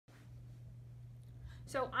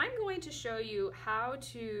So I'm going to show you how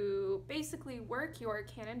to basically work your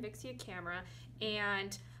Canon Vixia camera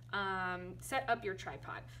and set up your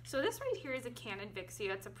tripod. So this right here is a Canon Vixia.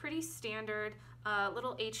 It's a pretty standard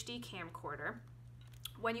little HD camcorder.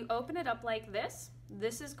 When you open it up like this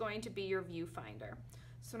is going to be your viewfinder.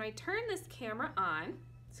 So when I turn this camera on,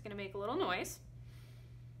 it's going to make a little noise.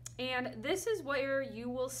 And this is where you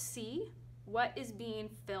will see what is being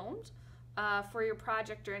filmed for your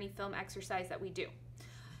project or any film exercise that we do.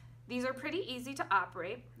 These are pretty easy to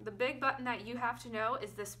operate. The big button that you have to know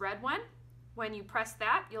is this red one. When you press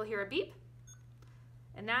that, you'll hear a beep,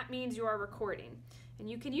 and that means you are recording. And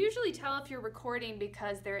you can usually tell if you're recording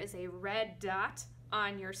because there is a red dot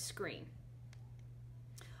on your screen.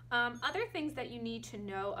 Other things that you need to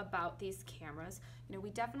know about these cameras, we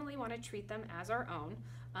definitely want to treat them as our own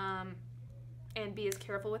and be as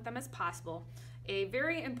careful with them as possible. A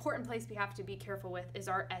very important place we have to be careful with is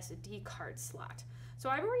our SD card slot. So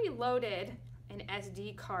I've already loaded an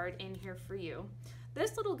SD card in here for you.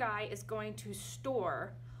 This little guy is going to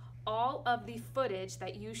store all of the footage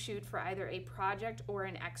that you shoot for either a project or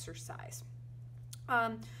an exercise.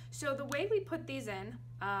 So the way we put these in,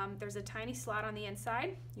 there's a tiny slot on the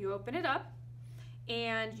inside. You open it up,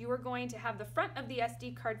 and you are going to have the front of the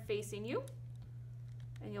SD card facing you,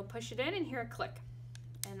 and you'll push it in and hear a click,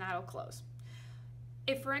 and that'll close.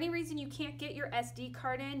 If for any reason you can't get your SD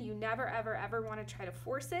card in, you never ever want to try to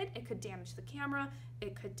force it. It could damage the camera,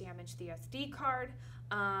 it could damage the SD card,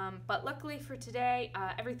 but luckily for today,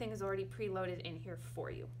 everything is already preloaded in here for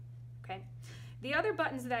you, okay? The other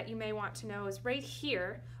buttons that you may want to know is right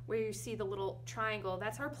here where you see the little triangle.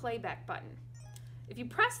 That's our playback button. If you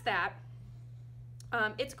press that,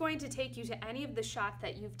 it's going to take you to any of the shots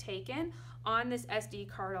that you've taken on this SD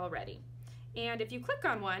card already. And if you click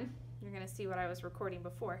on one, you're going to see what I was recording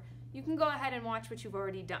before. You can go ahead and watch what you've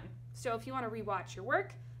already done. So if you want to rewatch your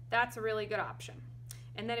work, that's a really good option.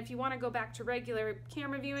 And then if you want to go back to regular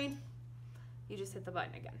camera viewing, you just hit the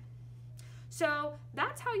button again. So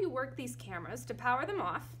that's how you work these cameras. To power them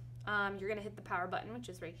off, you're going to hit the power button, which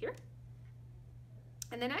is right here.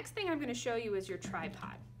 And the next thing I'm going to show you is your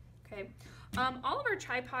tripod. Okay. All of our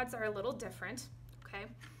tripods are a little different. Okay.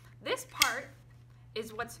 This part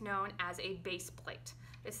is what's known as a base plate.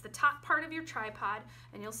 It's the top part of your tripod,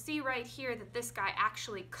 and you'll see right here that this guy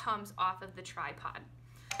actually comes off of the tripod.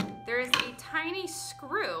 There is a tiny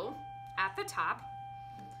screw at the top,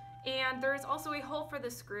 and there is also a hole for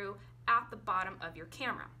the screw at the bottom of your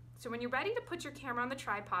camera. So when you're ready to put your camera on the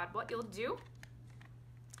tripod, what you'll do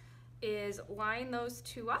is line those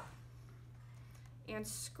two up and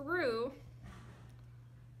screw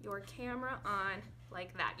your camera on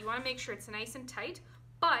like that. You want to make sure it's nice and tight,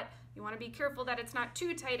 but you want to be careful that it's not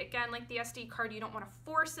too tight. Again, like the SD card, you don't want to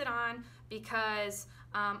force it on because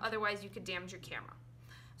otherwise you could damage your camera.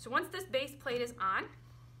 So once this base plate is on,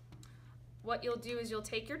 what you'll do is you'll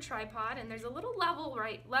take your tripod, and there's a little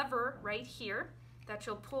lever right here that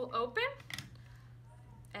you'll pull open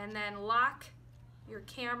and then lock your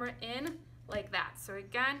camera in like that. So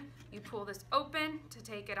again, you pull this open to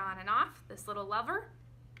take it on and off, this little lever.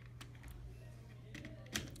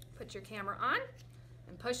 Put your camera on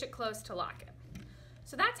and push it close to lock it.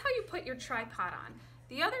 So that's how you put your tripod on.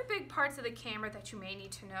 The other big parts of the camera that you may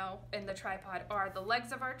need to know in the tripod are the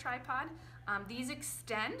legs of our tripod. These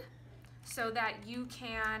extend so that you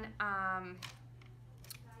can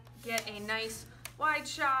get a nice wide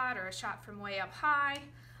shot or a shot from way up high.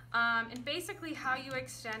 And basically how you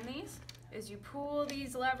extend these is you pull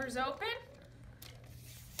these levers open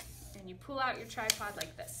and you pull out your tripod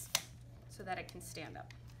like this so that it can stand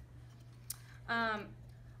up.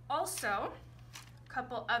 Also, a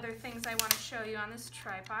couple other things I want to show you on this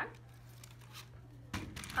tripod.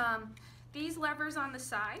 These levers on the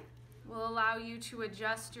side will allow you to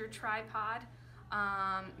adjust your tripod.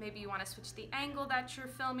 Maybe you want to switch the angle that you're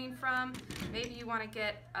filming from. Maybe you want to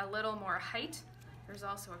get a little more height. There's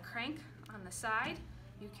also a crank on the side.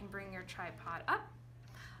 You can bring your tripod up.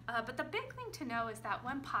 But the big thing to know is that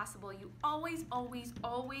when possible, you always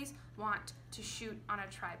want to shoot on a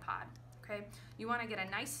tripod. Okay? You want to get a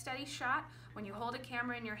nice steady shot. When you hold a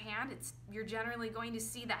camera in your hand, you're generally going to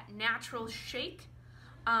see that natural shake.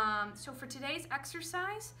 So for today's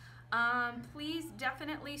exercise, please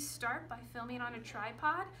definitely start by filming on a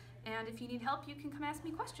tripod, and if you need help, you can come ask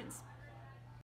me questions.